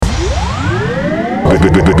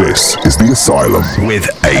This is the Asylum with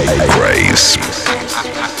ACRAZE.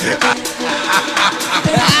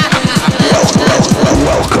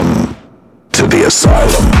 Welcome to the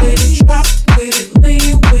Asylum.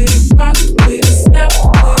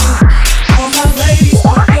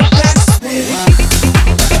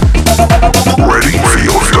 Ready for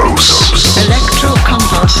your dose.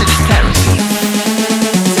 Electroconvulsive therapy.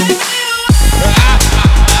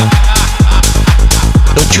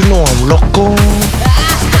 Don't you know I'm loco?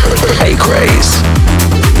 ACRAZE.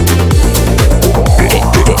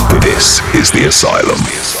 This is the Asylum.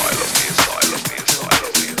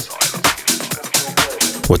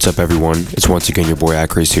 What's up, everyone? It's once again your boy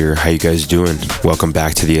ACRAZE here. How you guys doing? Welcome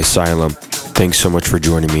back to the Asylum. Thanks so much for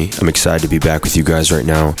joining me. I'm excited to be back with you guys right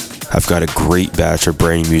now. I've got a great batch of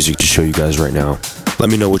brand new music to show you guys right now. Let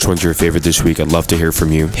me know which one's your favorite this week. I'd love to hear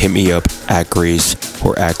from you. Hit me up, ACRAZE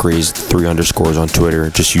or ACRAZE 3_ on Twitter.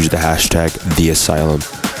 Just use the hashtag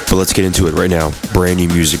TheAsylum. But let's get into it right now. Brand new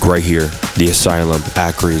music right here. The Asylum,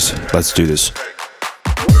 ACRAZE. Let's do this.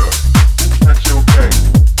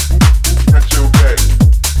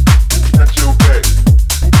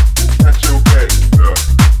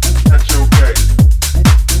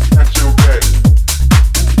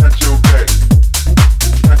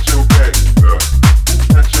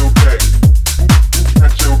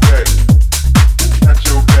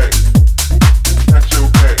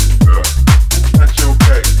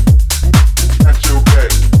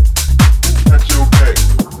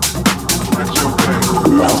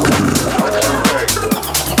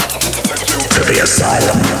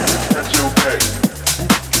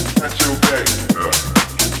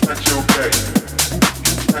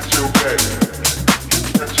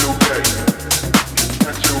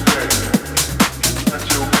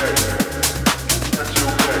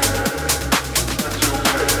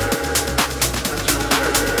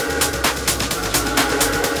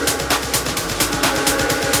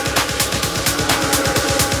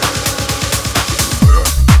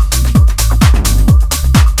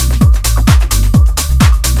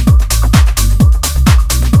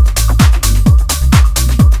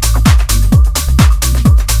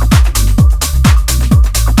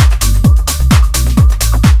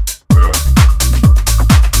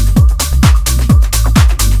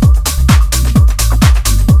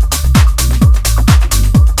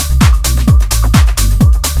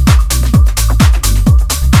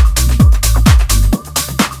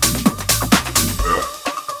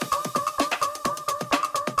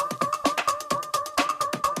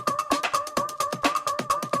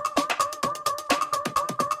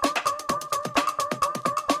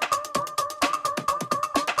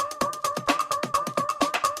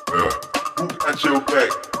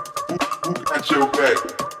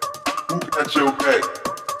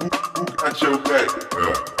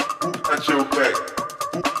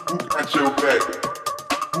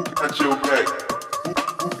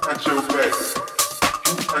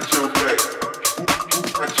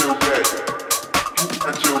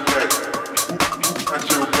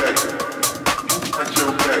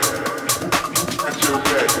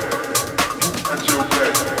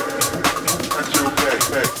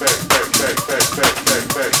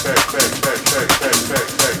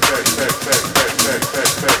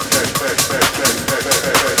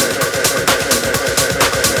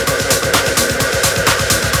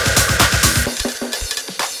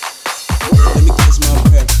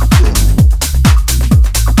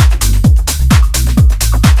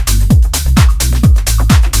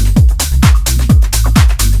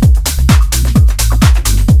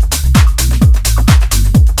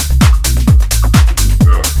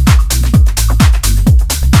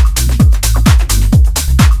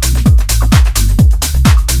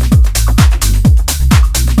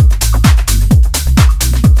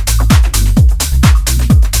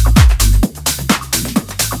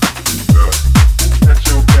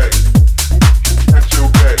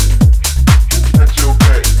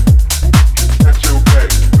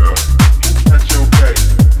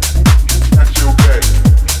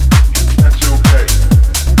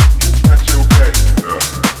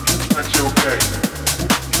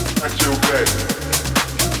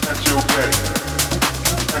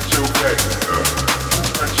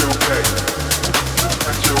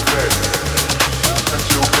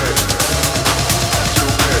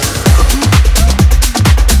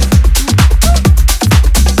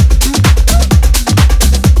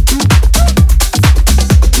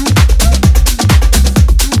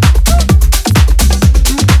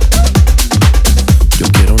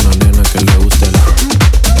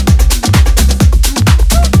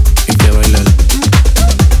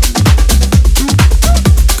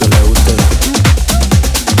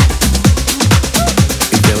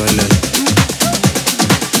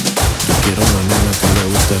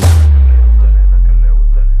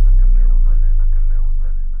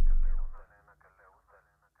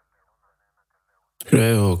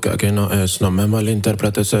 aquí no es, no me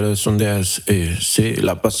malinterpretes, eres un 10. Y sí,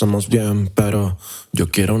 la pasamos bien, pero yo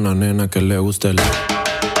quiero una nena que le guste el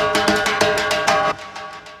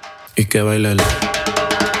y que baile el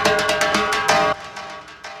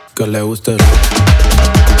que le guste el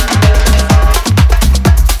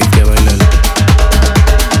y que baile el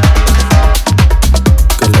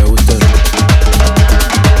que le guste el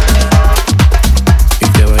y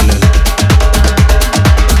que baile el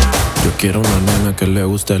yo quiero una nena que le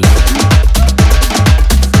guste el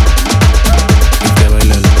y que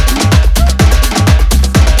baile el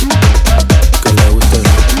que le guste el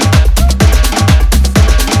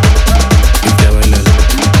y que baile el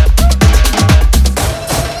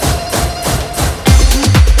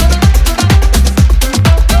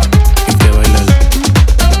y que baile el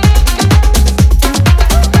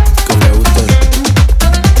que le guste el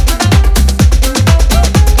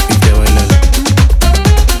y que baile el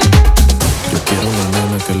yo quiero una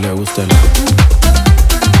nena que le guste el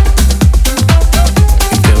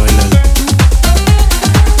y que baile el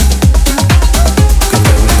que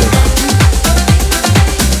le guste el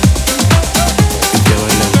y que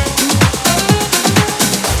baile el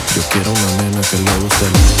yo quiero una nena que le guste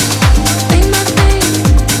el y que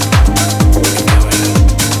baile el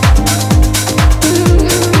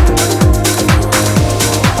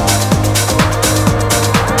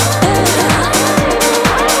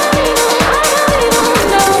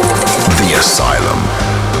The Asylum.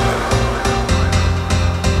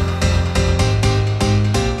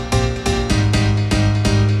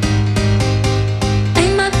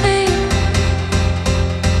 Ain't my thing,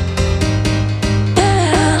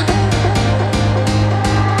 yeah.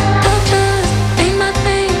 Love just ain't my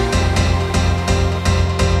thing.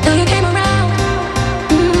 Till you came around.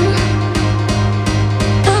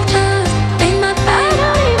 Love just ain't my thing.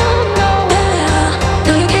 Yeah.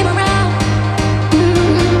 Till you came around.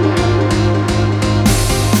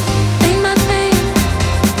 Ain't my thing.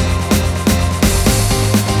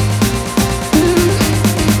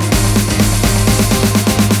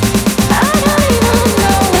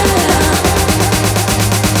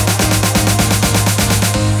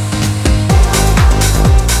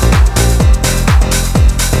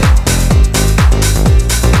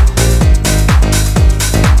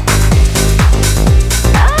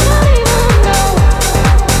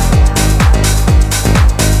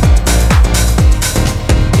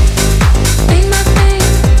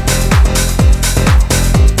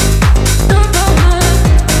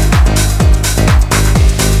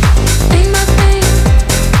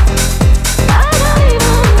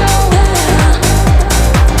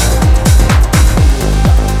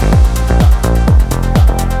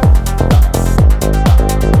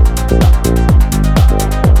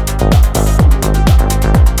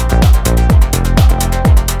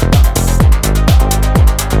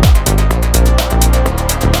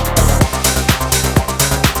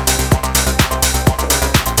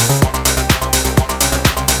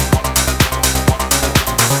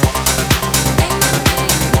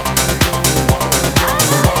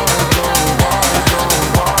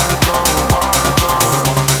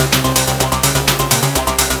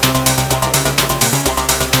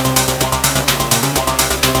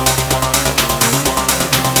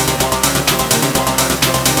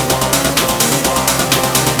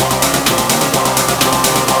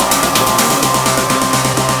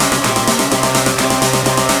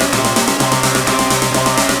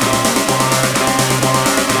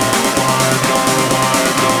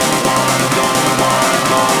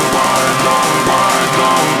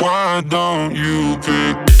 Why don't you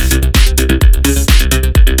pick?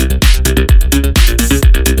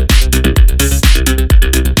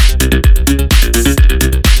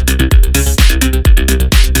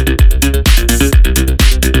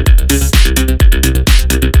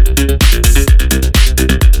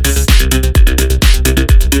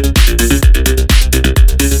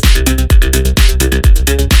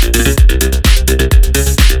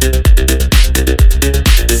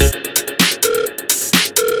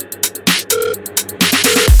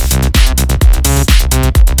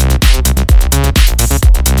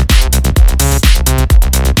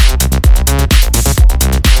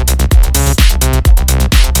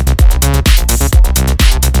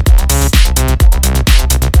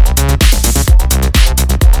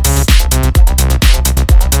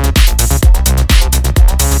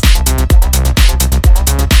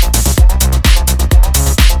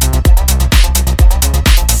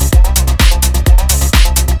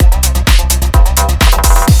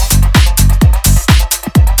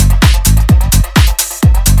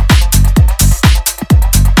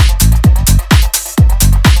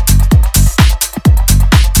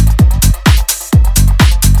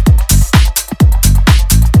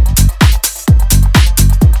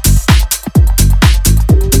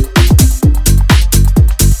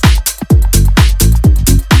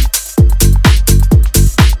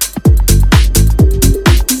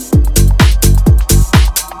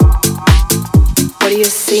 do you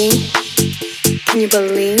see? Can you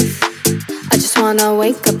believe? I just wanna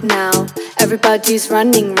wake up now. Everybody's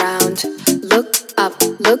running round. Look up,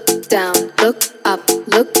 look down, look up,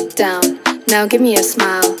 look down. Now give me a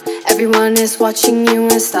smile. Everyone is watching you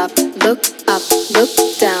and stop. Look up, look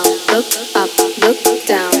down, look up, look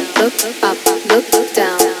down, look up, look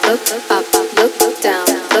down, look up, look down,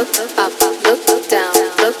 look up, look down,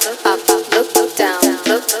 look up, look down,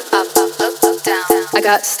 look up, look down. I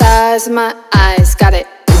got stars in my eyes, got it.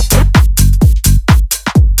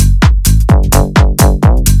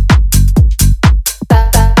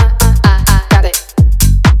 Look down, got it. Got it.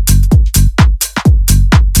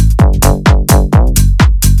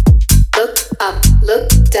 Look up, look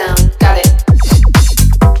down, got it.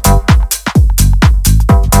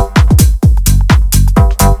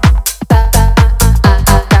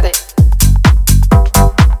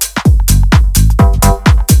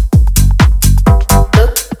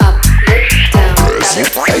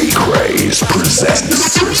 ACRAZE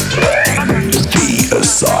presents The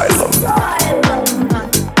Asylum.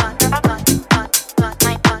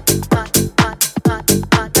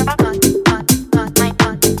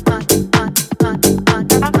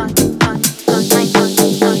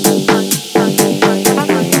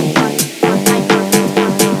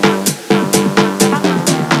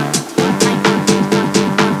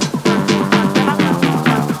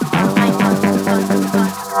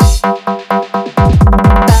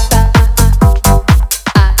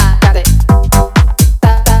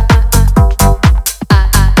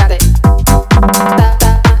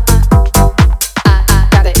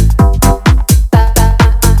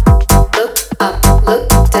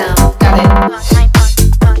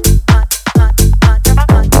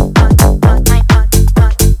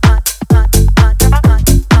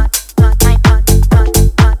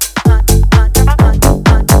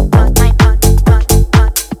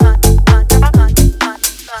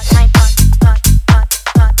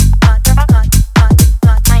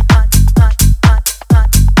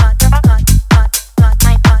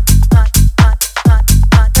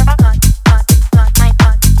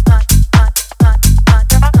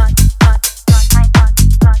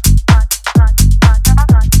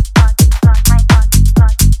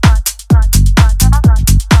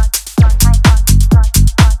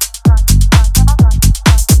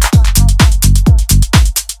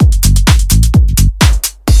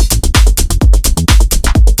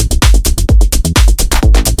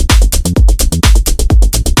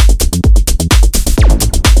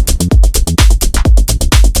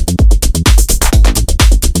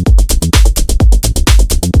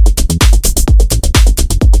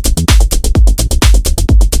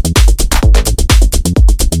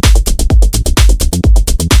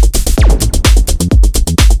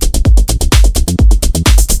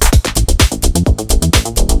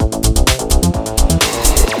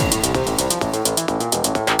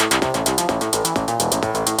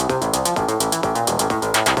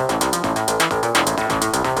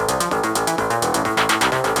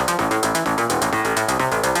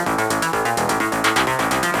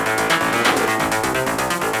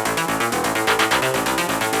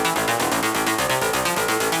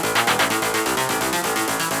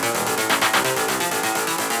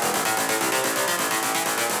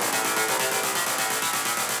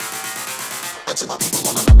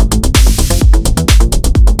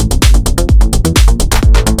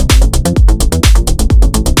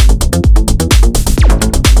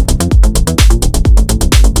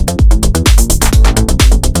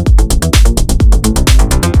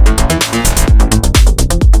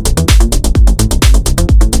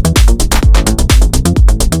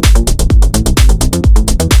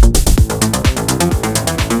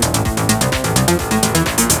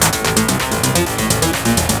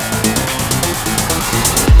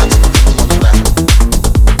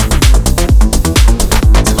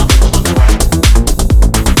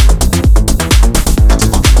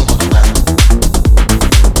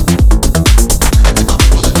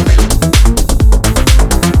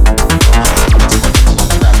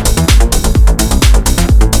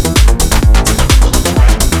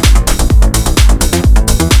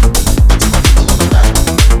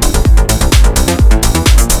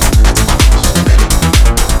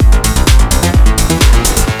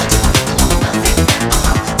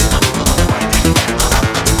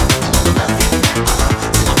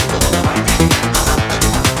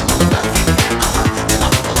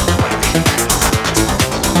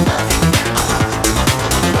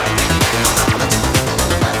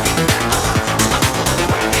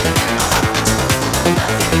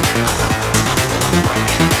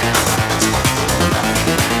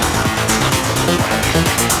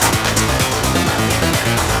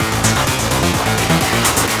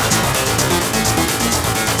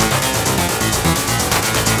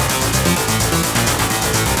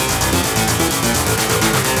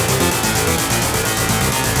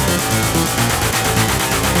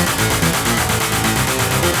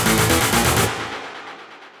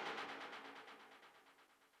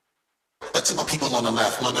 To my people on the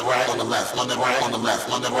left, on the right, on the left, on the right, on the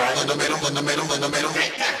left, on the right, in the middle, in the middle, in the middle.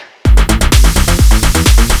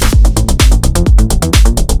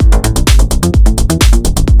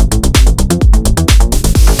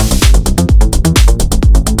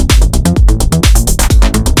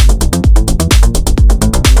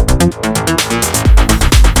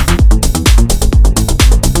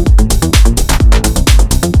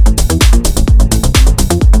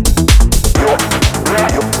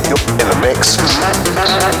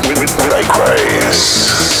 With ACRAZE.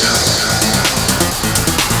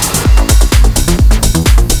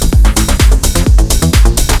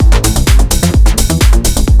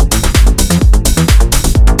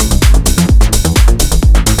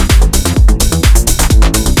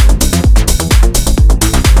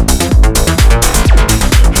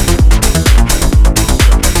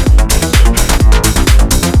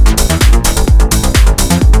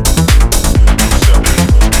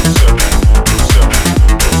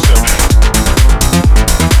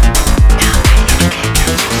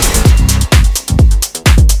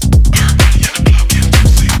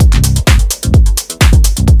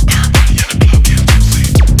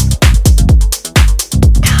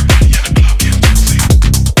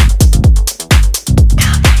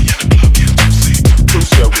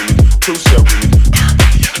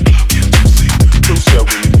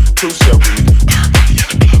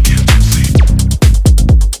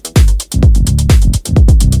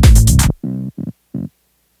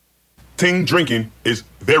 Ting drinking is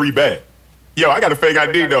very bad. Yo, I got a fake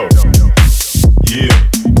ID though. Yeah.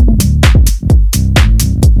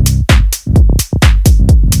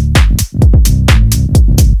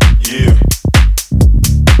 Yeah.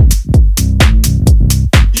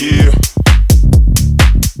 Yeah.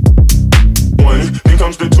 1, then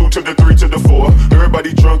comes the 2 to the 3 to the 4.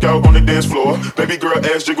 Everybody drunk out on the dance floor. Baby girl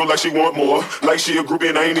ass jiggle like she want more. Like she a groupie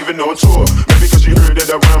and I ain't even know a tour. Maybe cause she heard that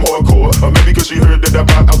I rhyme hardcore. Or maybe cause she heard that I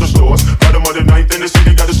buy out the stores. Bottom of the ninth in the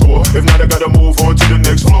city got the score. If not, I gotta move on to the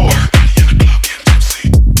next floor.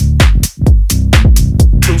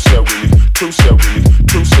 Come sell with me, come sell with me,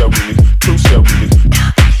 come sell with me, come sell with me.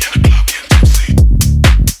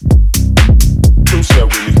 Come sell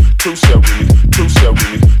with me, come sell with me, come sell with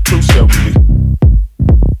me, come sell with me.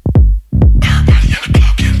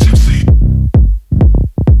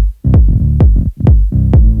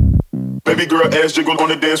 Baby girl ass jiggle on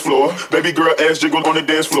the dance floor. Baby girl ass jiggle on the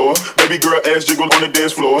dance floor. Baby girl ass jiggle on the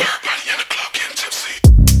dance floor.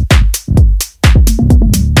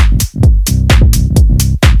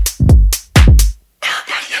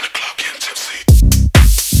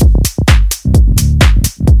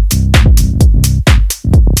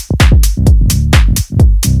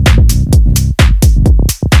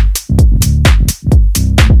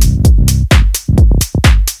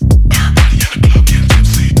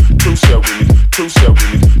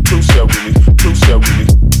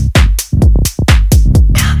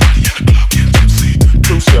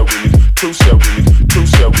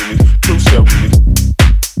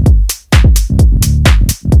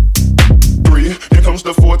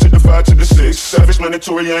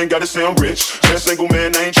 I ain't gotta say I'm rich. That single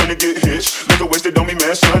man, I ain't tryna get hitched. Liquor wasted on me,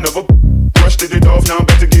 man, son of a brushed it off, now I'm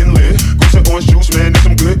back to getting lit. Goose and orange juice, man, it's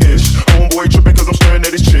some good ish. Homeboy tripping cause I'm staring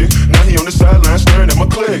at his chick. Now he on the sideline staring at my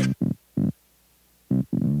click.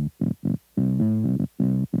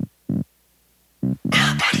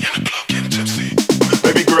 Everybody in the club getting tipsy.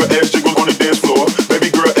 Baby girl ass jiggle on the dance floor. Baby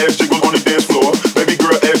girl ass jiggle on the dance floor. Baby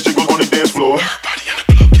girl ass jiggle on the dance floor. Everybody in the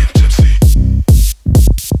club getting tipsy.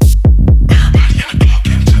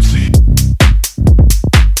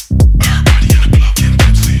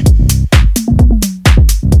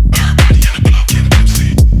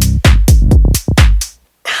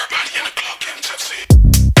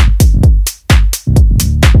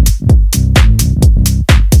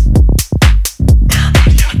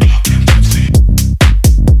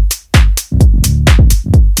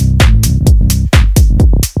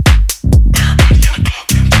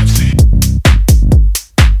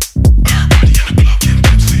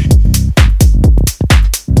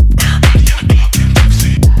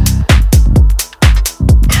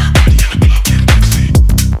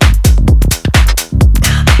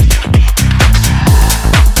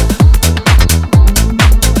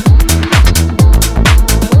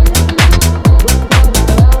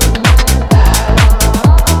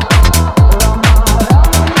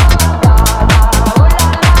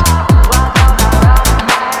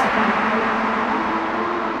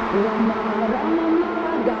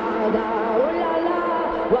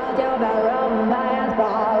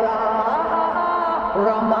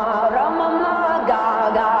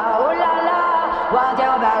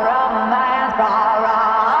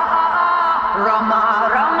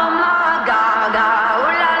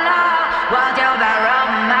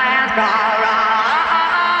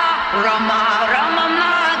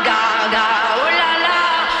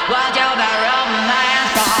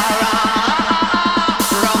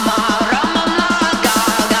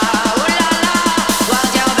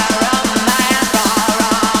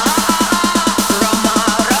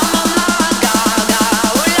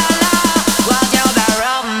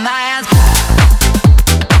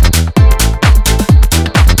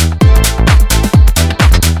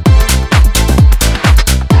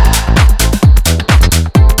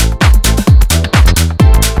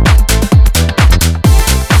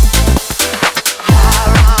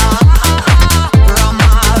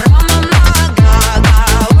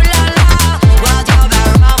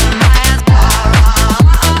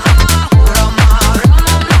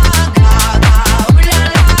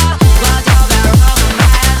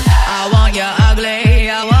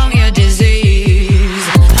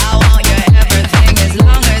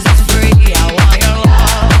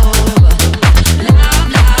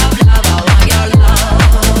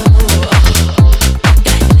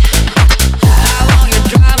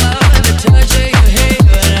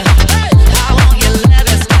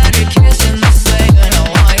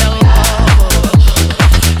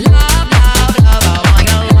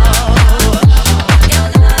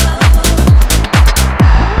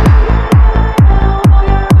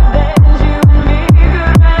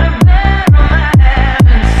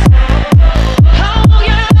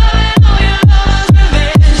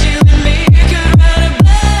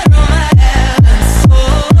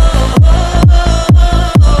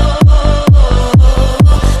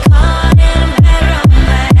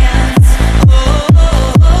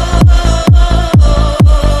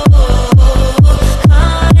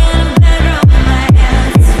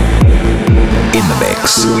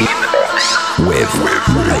 with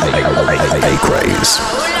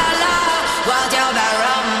ACRAZE.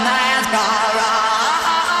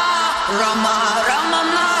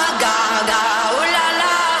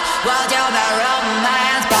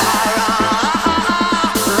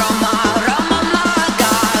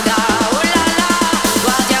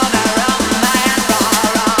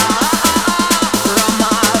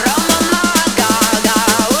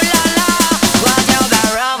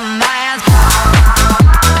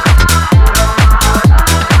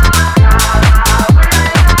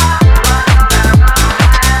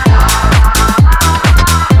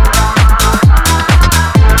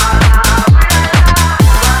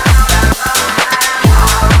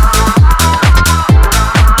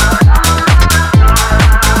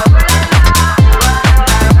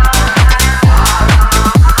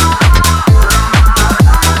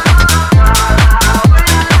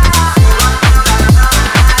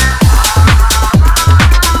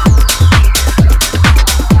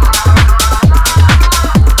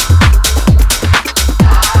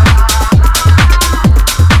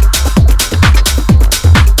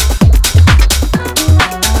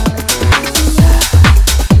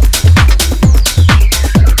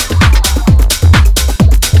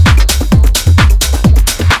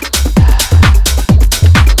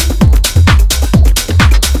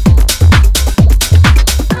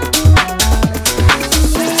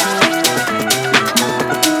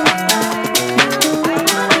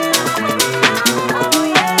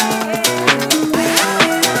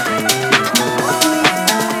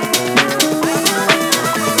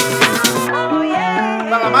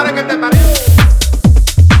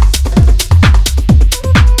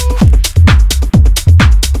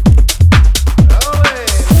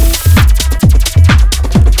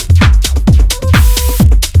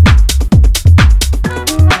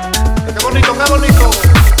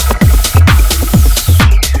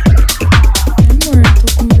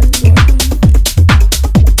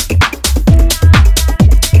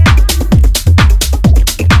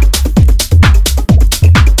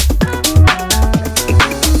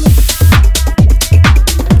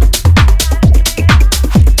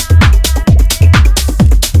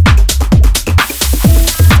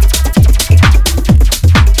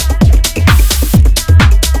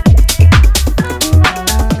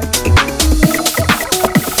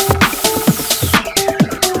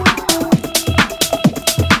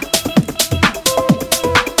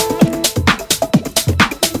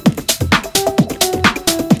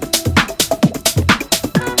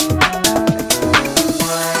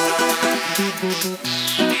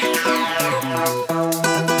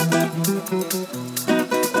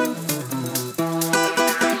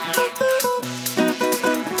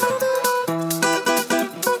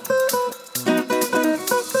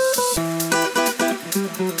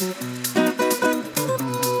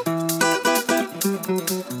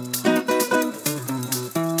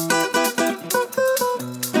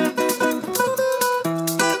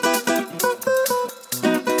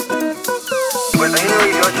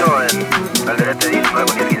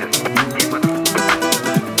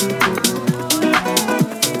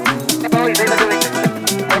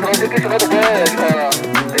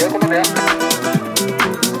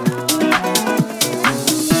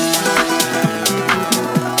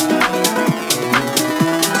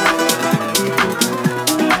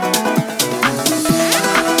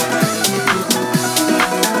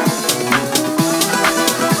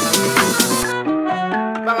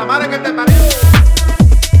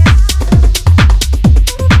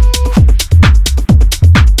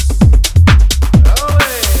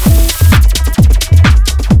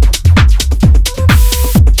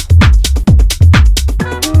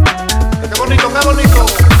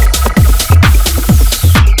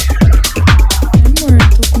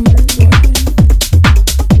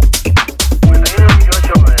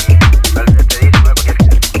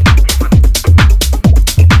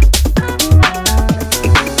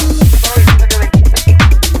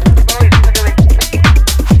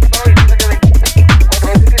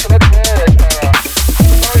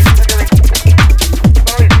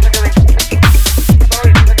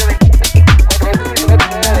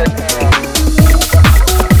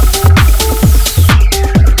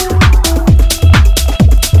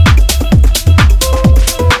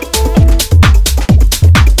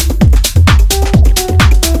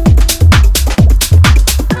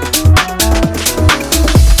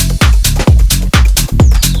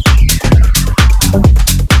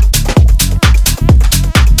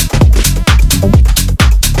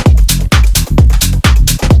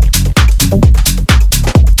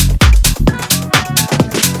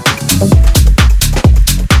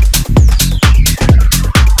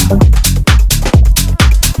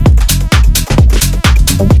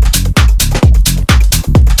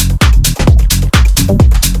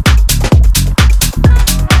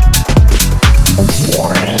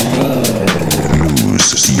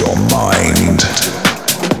 your mind.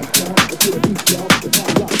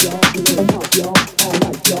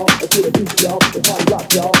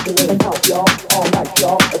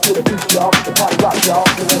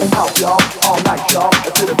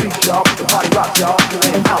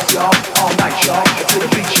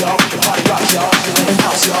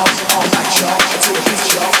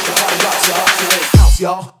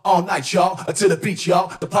 Y'all, all night, y'all, to the beach,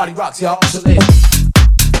 y'all. The party rocks, y'all. So let's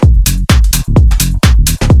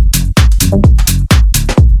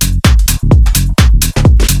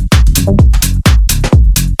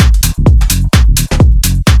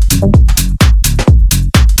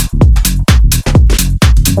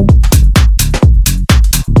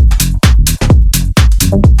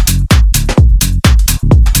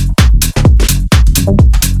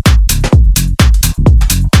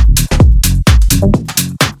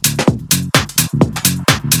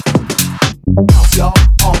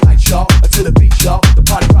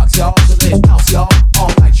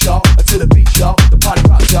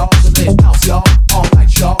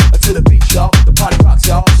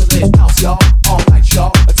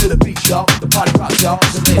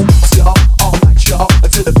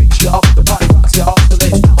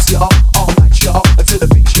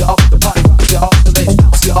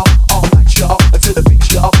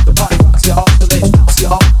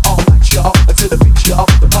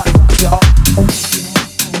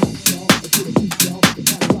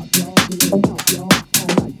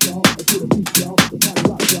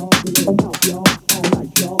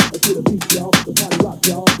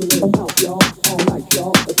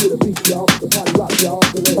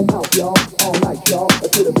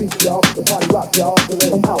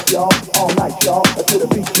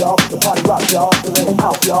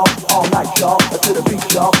to the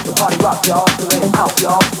beach, y'all. The party rocks, y'all. So let's house,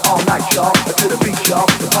 y'all. All night, y'all. To the beach, y'all.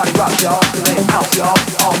 The party rocks,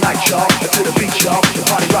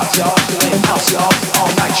 y'all. So let's house, y'all.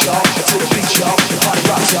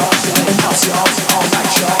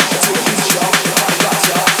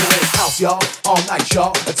 All night,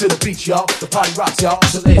 y'all. To the beach, y'all. The party rocks, y'all.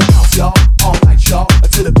 So let's house, y'all. All night, y'all. To the beach, y'all. The party rocks, y'all. So let's house, y'all. All night, y'all.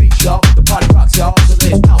 To the beach, y'all. The party rocks, y'all. So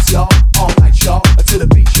let's house, y'all. All night, y'all. To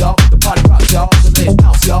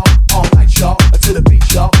the beach,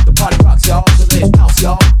 y'all. The party rocks, y'all. So let's house,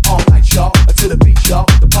 y'all. All night, y'all. To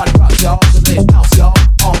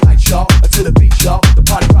the beach, y'all. The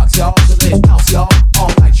party rocks, y'all. So let's house, y'all.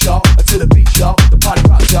 All night, y'all.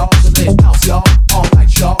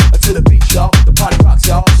 To the beach, y'all. The party rocks,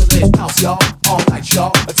 y'all. So let's house, y'all. All night,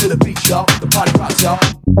 y'all. To the beach, y'all. The party rocks, y'all.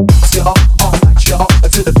 Y'all. All night, y'all.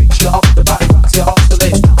 To the beach, y'all. The party rocks, y'all. So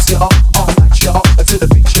let's house, y'all. All night, y'all. To the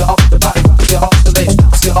beach, y'all. The party rocks, y'all. So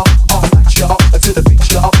let's house, y'all. All night, y'all. To the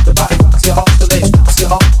beach, y'all. The party rocks, y'all. So let's house,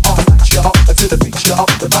 y'all. All night, y'all. To the beach, y'all.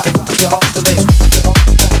 The party rocks, y'all. So let's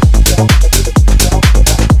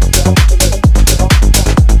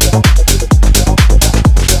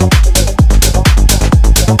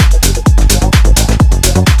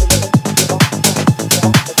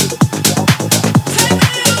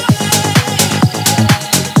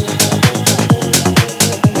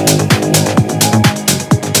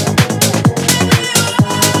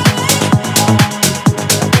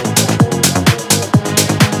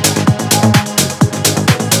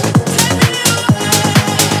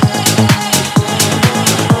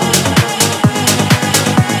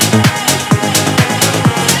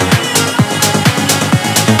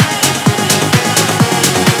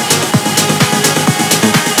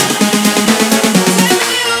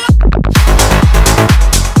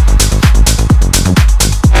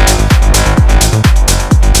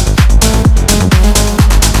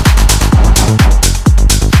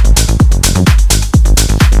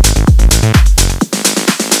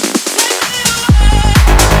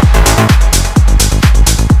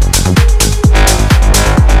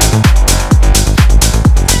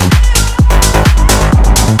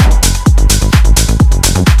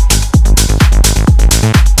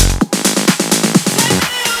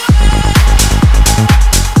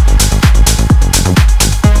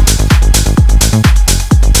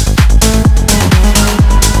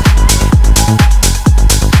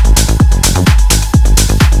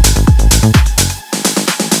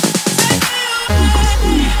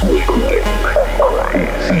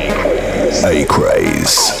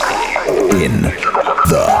ACRAZE in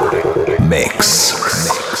the mix.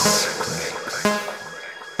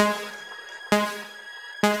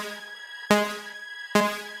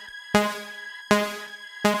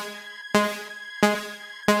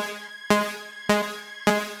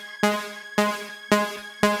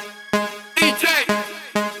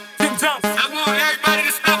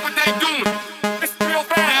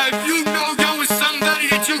 If you know yo is somebody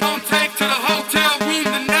that you gon' take to the hotel room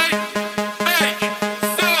tonight.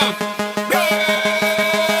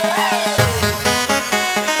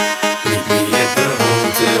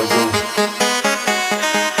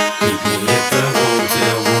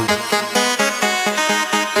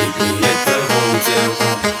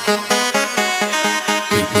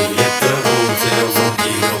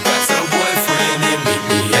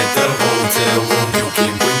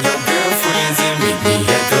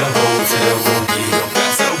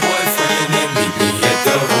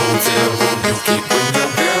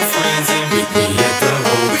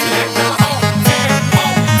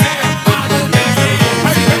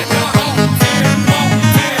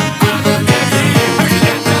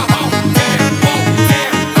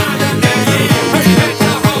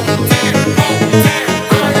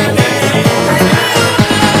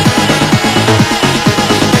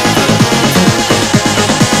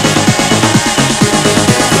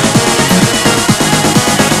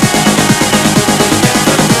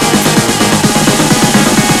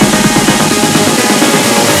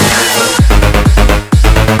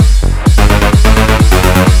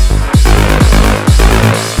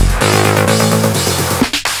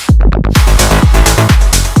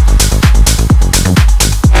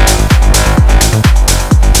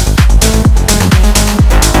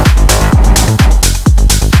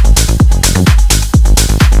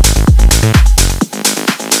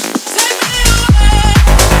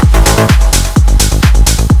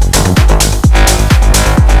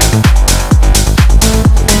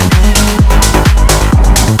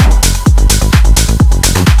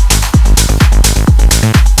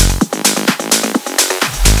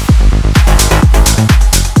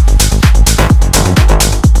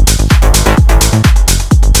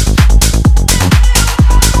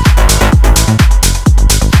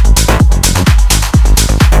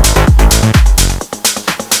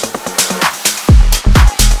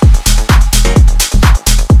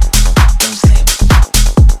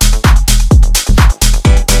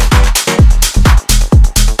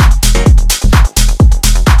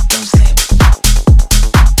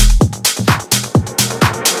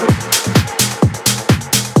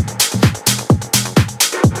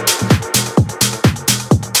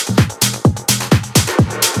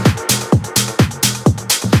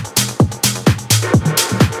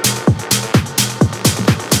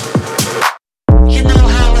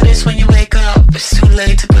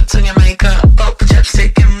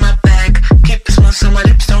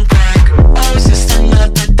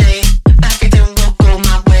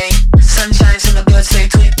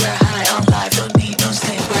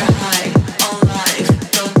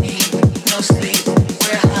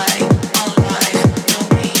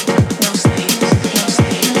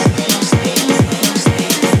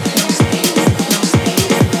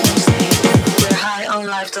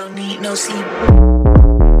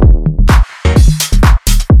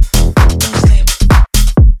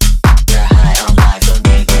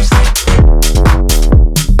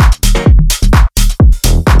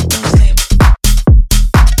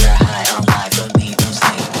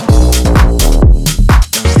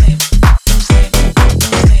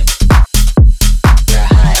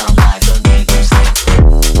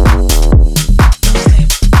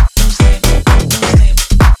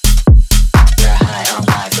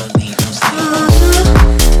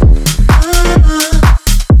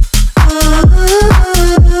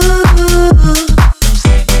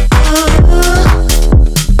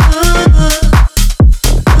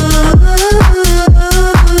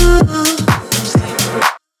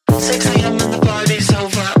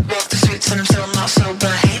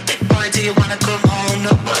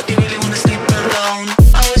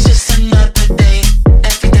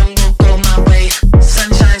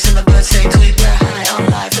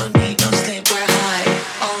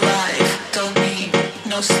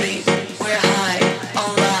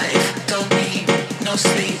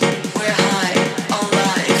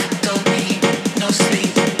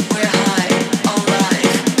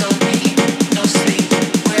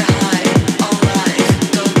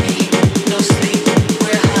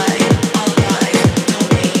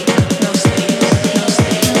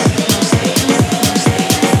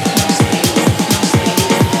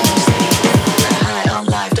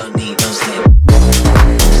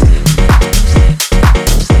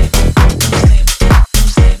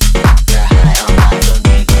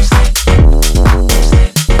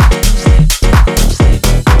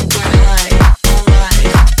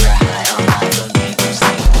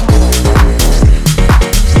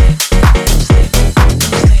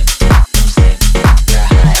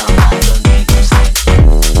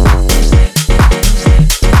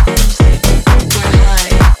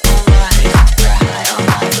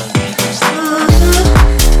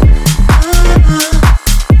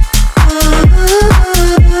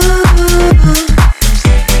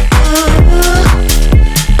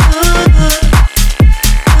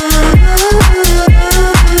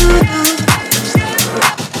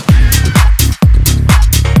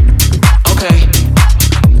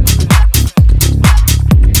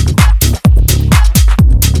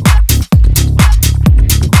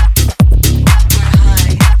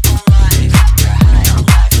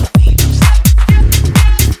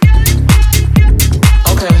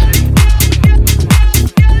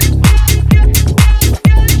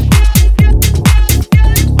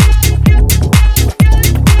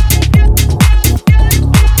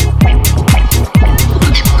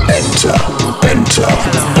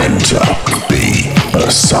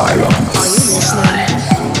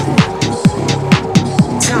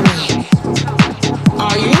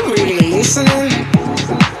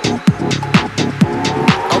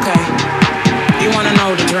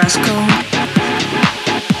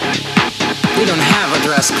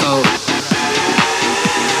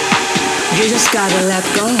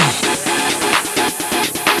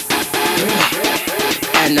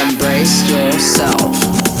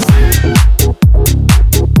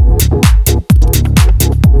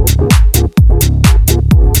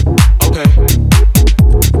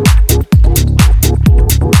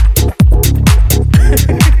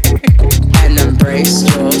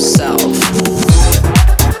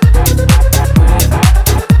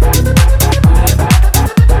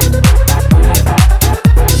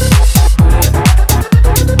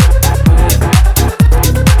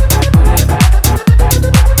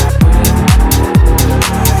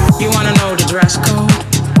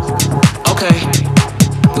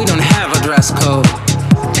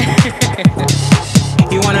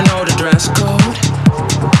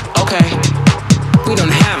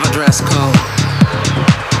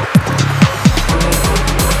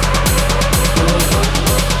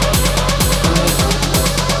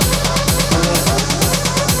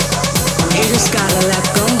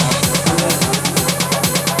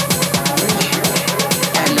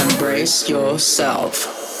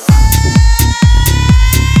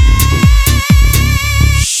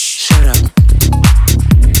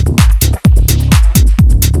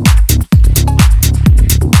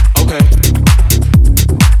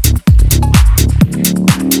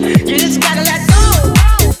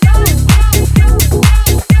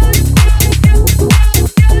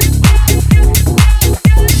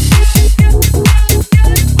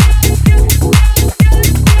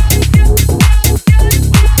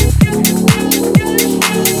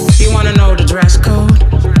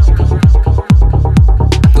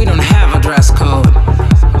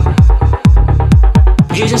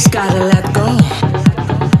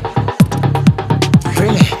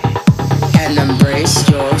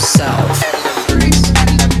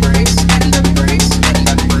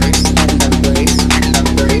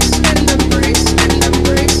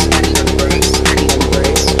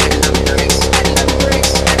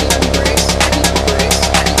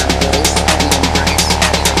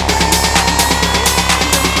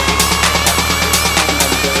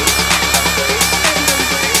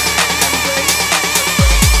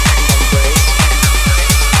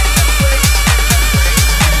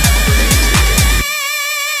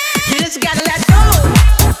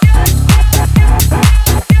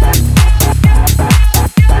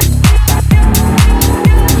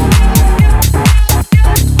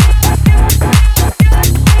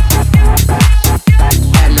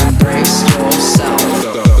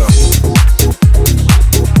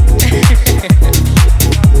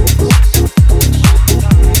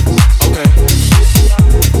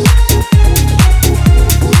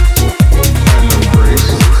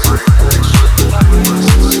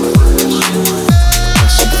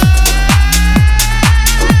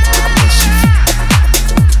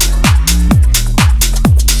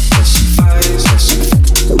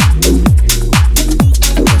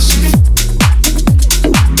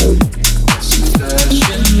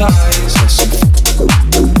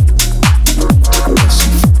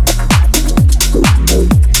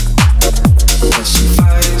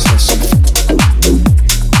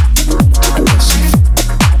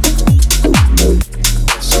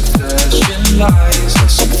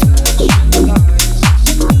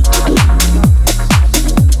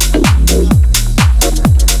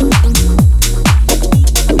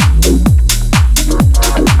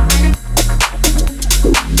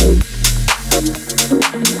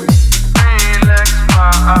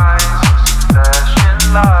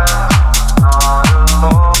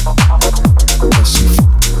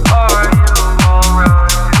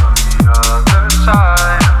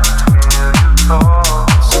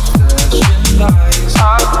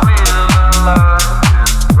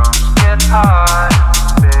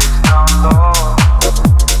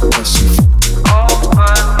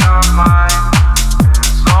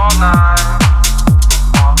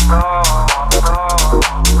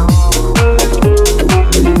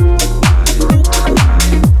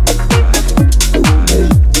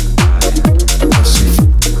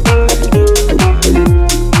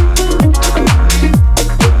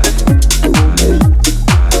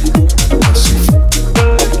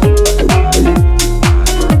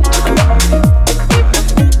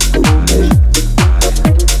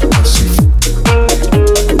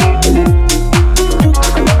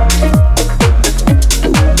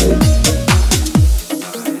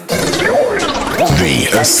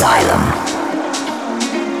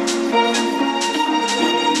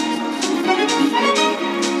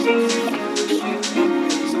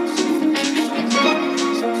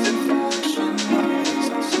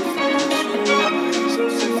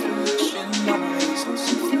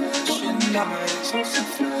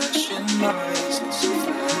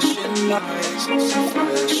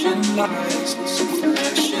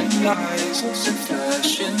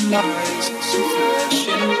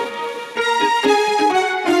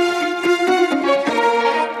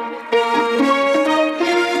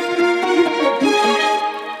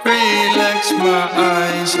 Relax my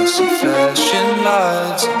eyes, I see flashing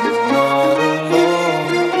lights. I'm not alone.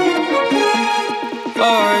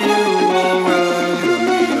 Are you alright on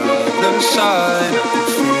the other side? I can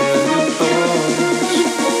feel your bones.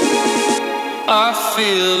 I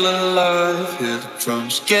feel alive, hear the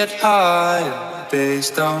drums get high and the bass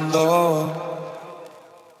down low.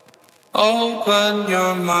 Open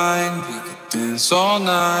your mind, we could dance all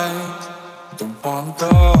night. Don't wanna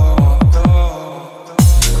go.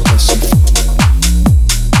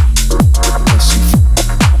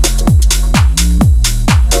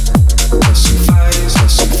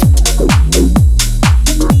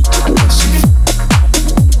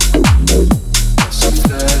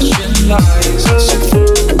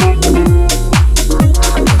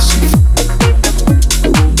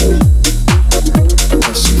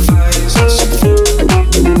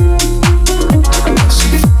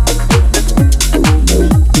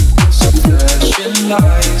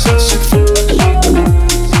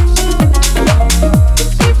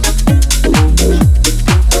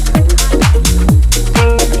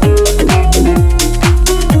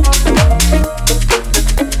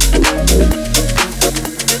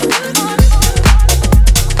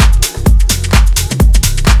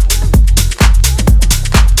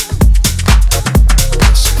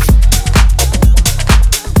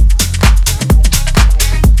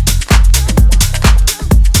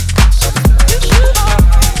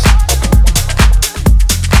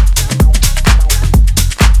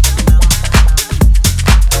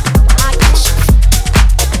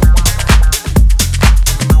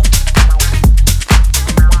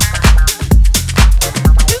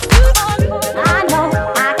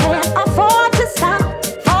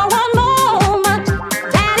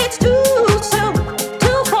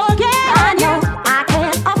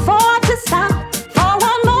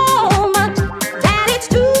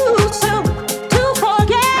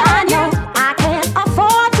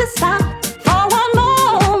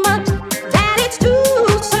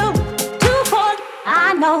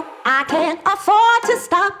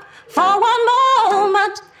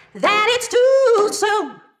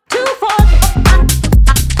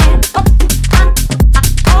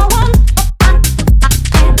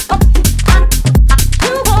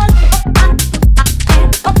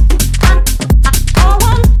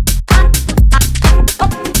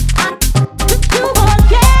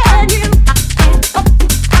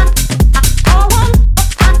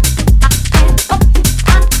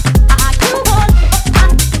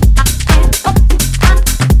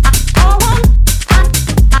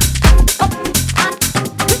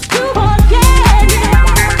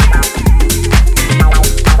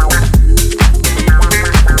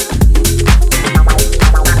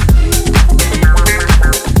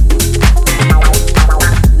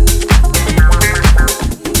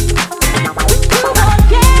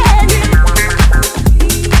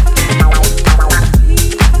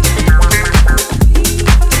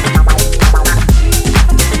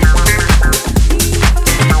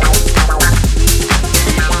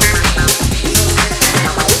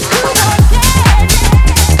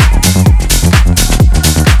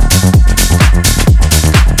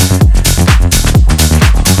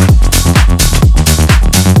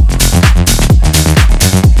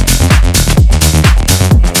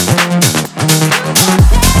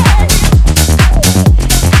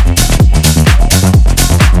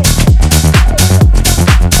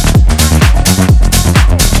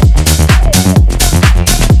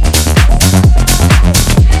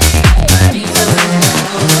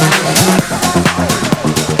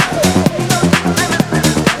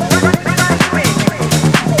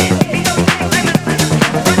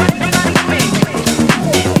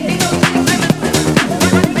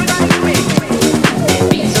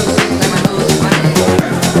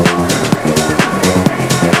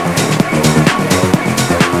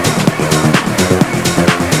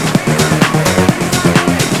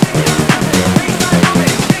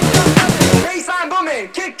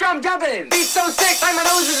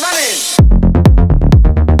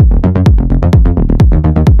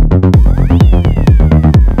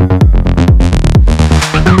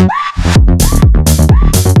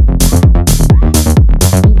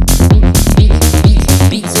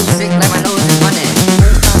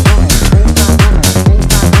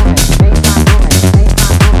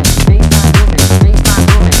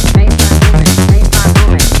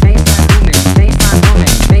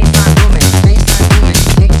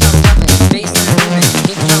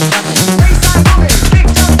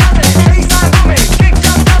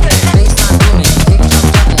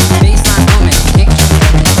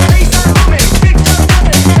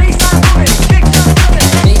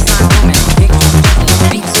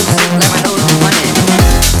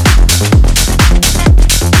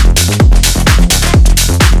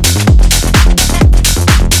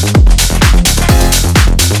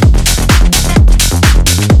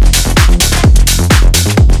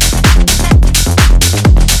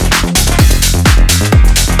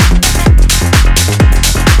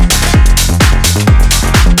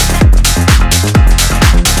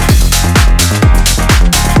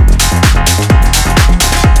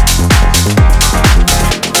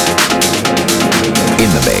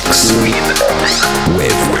 mix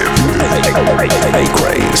with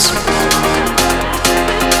ACRAZE.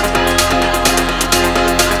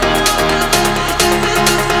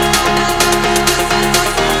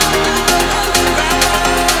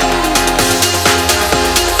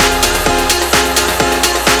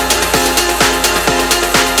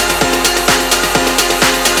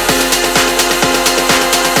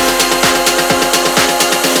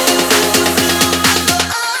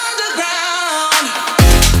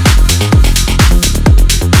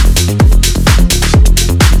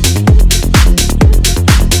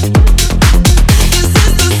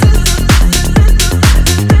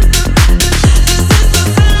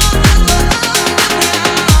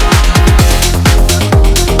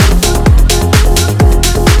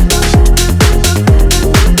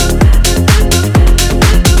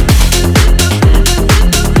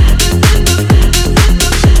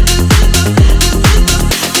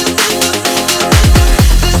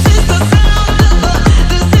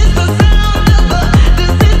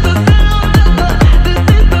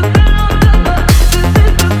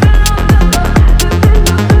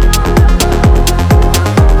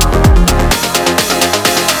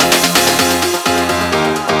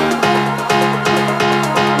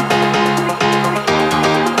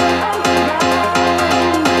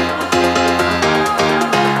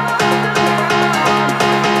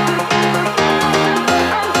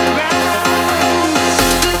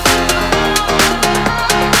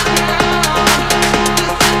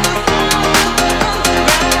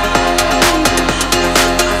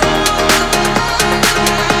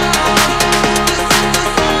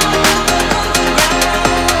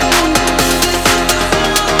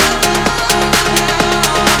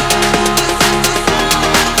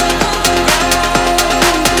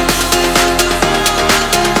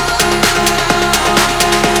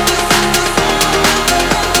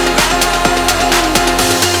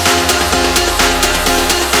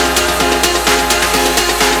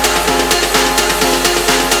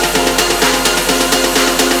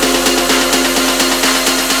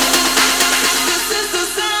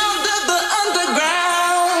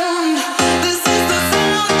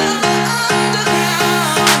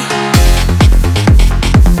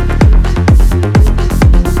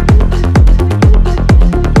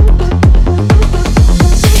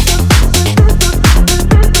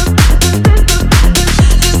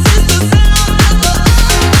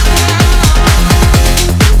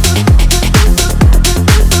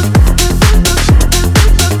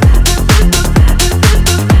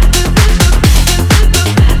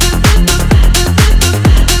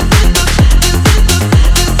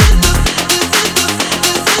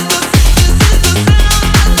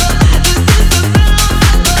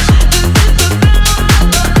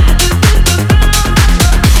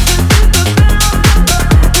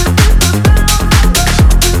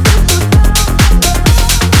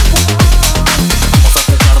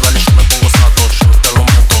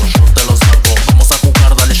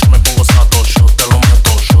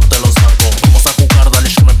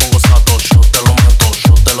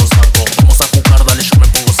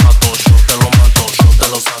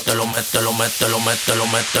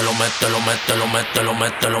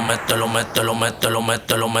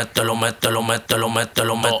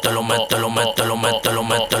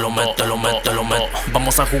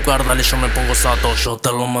 Vamos a jugar, dale, yo me pongo sato, yo te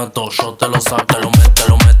lo mato, yo te lo saco, te lo meto,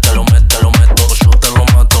 lo meto, lo meto, lo meto, yo te lo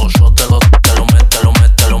mato, yo te lo meto, lo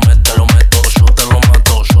meto, lo meto, lo meto, yo te lo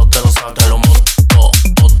mato, yo te lo saco, te lo moto,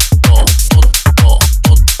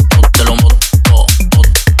 te lo moto.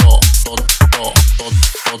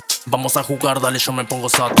 Vamos a jugar, dale, yo me pongo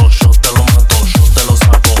sato, yo te lo mato, yo te lo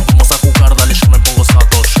saco. Vamos a jugar, dale, yo me pongo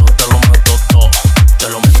sato, yo te lo mato, te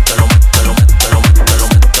lo meto, te lo meto, te lo meto, te lo meto, te lo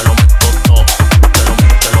meto, te lo meto, te lo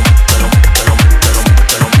meto, te lo meto, te lo meto, te lo meto, te lo meto,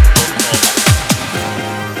 te lo meto.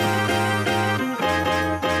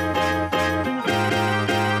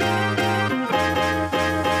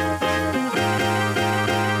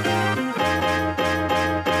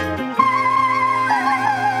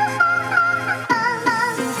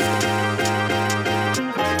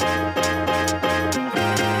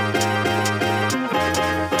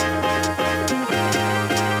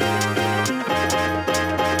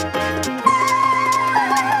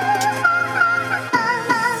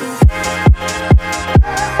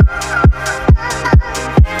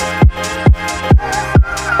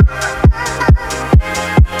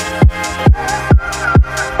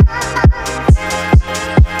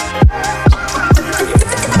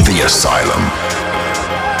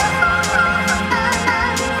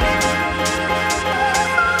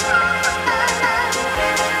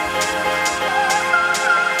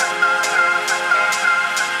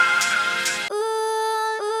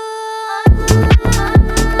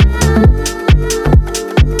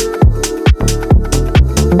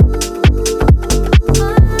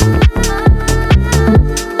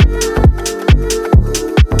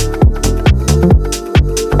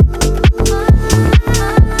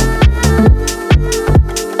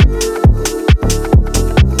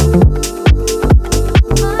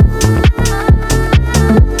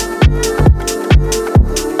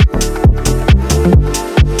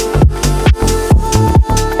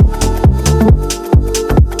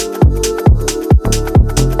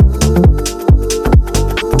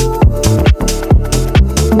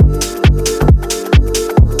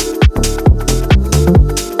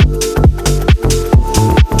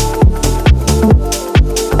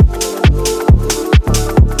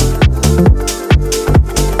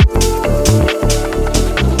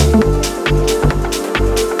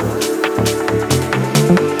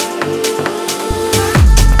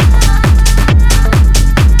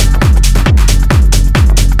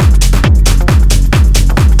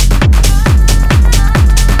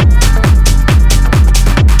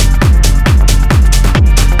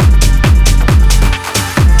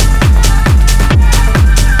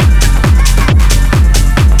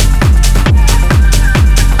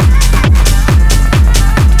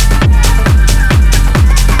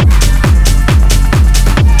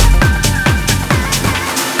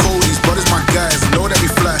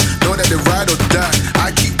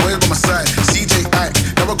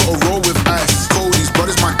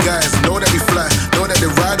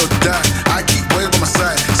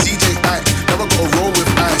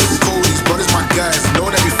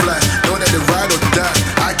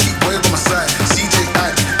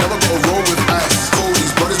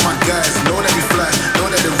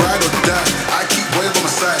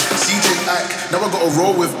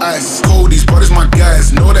 brothers my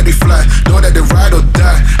guys, know that they fly, know that they ride or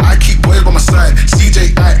die. I keep boys by my side,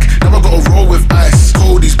 CJ Ike, never gotta roll with ice.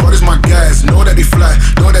 Cold, these brothers my guys, know that they fly,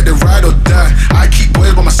 know that they ride or die. I keep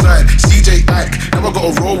boys by my side, CJ Ike, never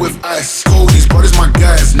gotta roll with ice. Cold, these brothers my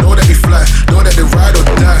guys, know that they fly, know that they ride or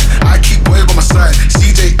die. I keep boys by my side,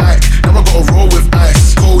 CJ Ike, never gotta roll with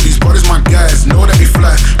ice. Cold, these brothers my guys, know that they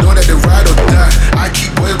fly, know that they ride or die. I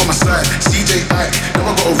keep boys by my side, CJ Ike,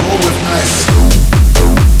 never gotta roll with ice.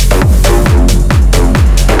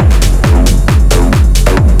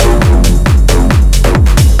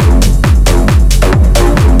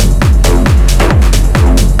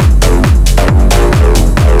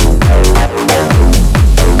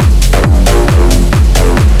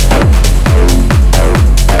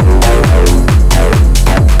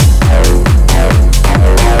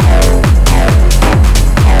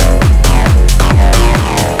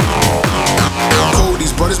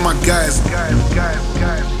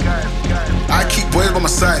 I keep boys by my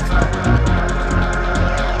side.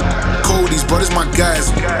 Cold, these brothers my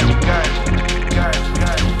guys.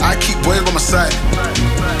 I keep boys by my side.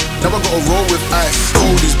 Never gotta roll with ice.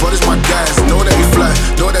 Cold, these brothers my guys. Know that they fly,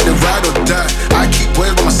 know that they ride or die. I keep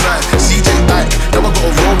boys by my side. CJ Ike, never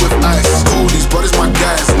gotta roll with ice. Cold, these brothers my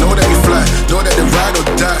guys. Know that they fly, know that they ride or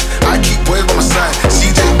die. I keep boys by my side.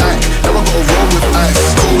 CJ Ike, never gotta roll with ice.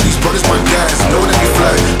 Cold, these brothers my guys. Know that they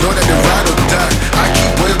fly, know that they ride or die. I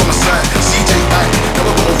keep boys by my side. CJ Ike,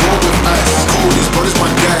 never gotta roll with ice. Cold, these brothers my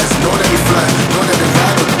guys. Know that they fly, know that they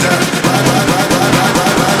ride or die.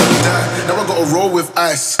 Ride or die. Never gotta roll with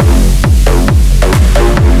ice.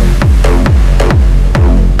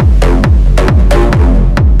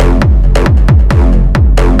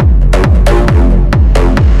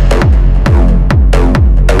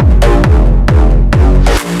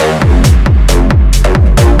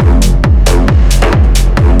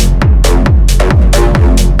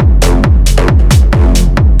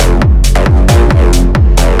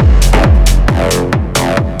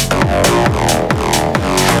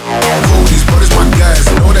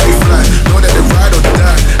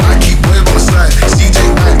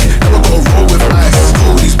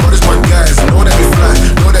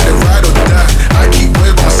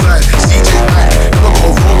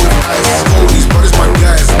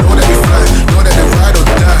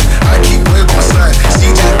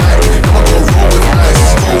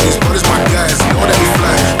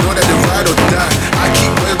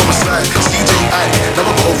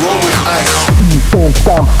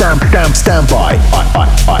 Stand by.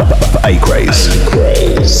 ACRAZE.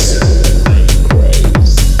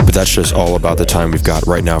 But that's just all about the time we've got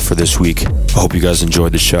right now for this week. I hope you guys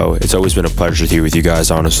enjoyed the show. It's always been a pleasure to be with you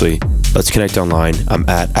guys, honestly. Let's connect online. I'm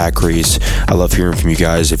at ACRAZE. I love hearing from you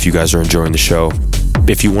guys if you guys are enjoying the show.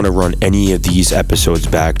 If you want to run any of these episodes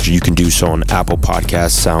back, you can do so on Apple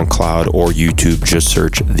Podcasts, SoundCloud, or YouTube. Just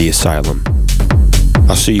search The Asylum.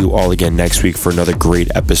 I'll see you all again next week for another great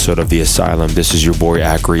episode of The Asylum. This is your boy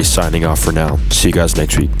ACRAZE signing off for now. See you guys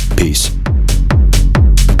next week. Peace.